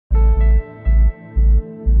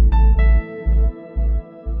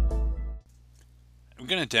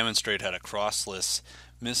going to demonstrate how to cross-list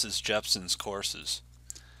Mrs. Jepson's courses.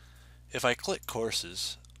 If I click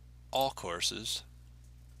Courses, All Courses,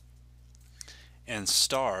 and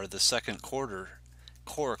star the second quarter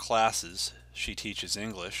core classes, she teaches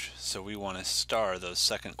English, so we want to star those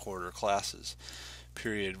second quarter classes.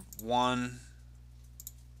 Period 1,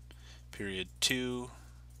 Period 2,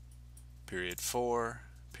 Period 4,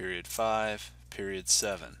 Period 5, Period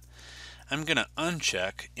 7. I'm going to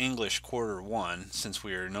uncheck English Quarter 1 since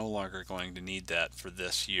we are no longer going to need that for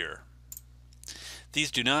this year.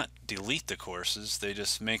 These do not delete the courses, they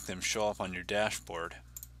just make them show up on your dashboard.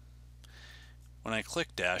 When I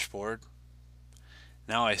click Dashboard,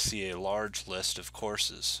 now I see a large list of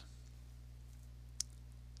courses.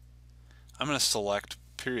 I'm going to select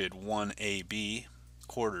Period 1AB,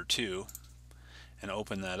 Quarter 2, and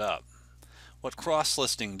open that up. What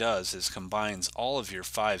cross-listing does is combines all of your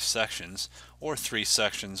 5 sections, or 3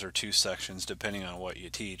 sections or 2 sections depending on what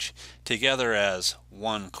you teach, together as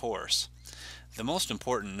one course. The most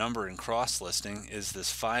important number in cross-listing is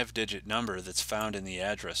this 5-digit number that's found in the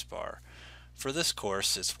address bar. For this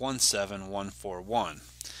course it's 17141.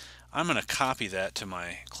 I'm going to copy that to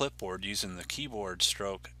my clipboard using the keyboard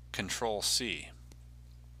stroke Control-C.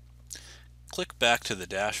 Click back to the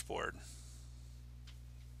dashboard.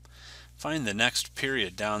 Find the next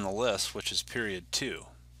period down the list, which is Period 2.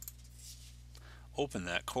 Open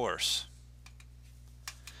that course.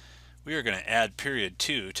 We are going to add Period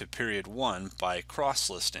 2 to Period 1 by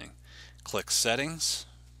cross-listing. Click Settings,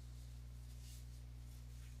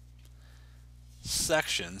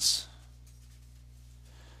 Sections,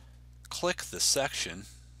 click the section,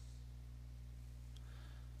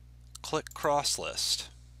 click Cross-list.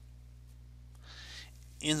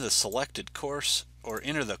 In the selected course, or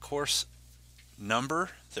enter the course number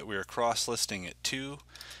that we are cross-listing at 2,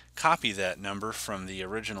 copy that number from the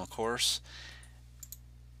original course.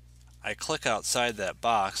 I click outside that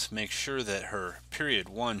box, make sure that her Period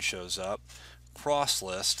 1 shows up,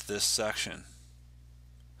 cross-list this section.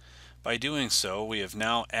 By doing so, we have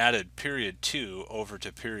now added Period 2 over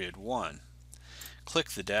to Period 1. Click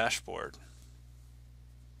the dashboard.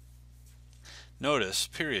 Notice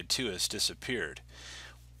Period 2 has disappeared.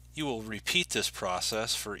 You will repeat this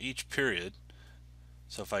process for each period.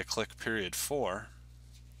 So if I click Period 4,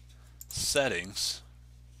 Settings,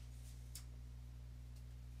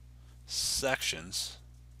 Sections,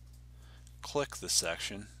 click the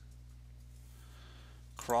section,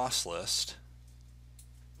 cross-list,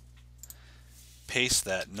 paste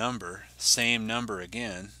that number, same number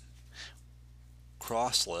again,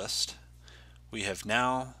 cross-list. We have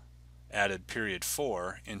now added Period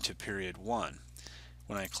 4 into Period 1.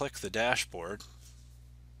 When I click the dashboard,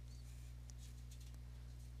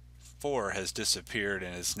 4 has disappeared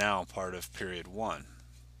and is now part of Period 1.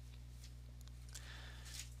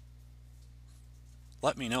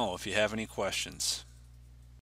 Let me know if you have any questions.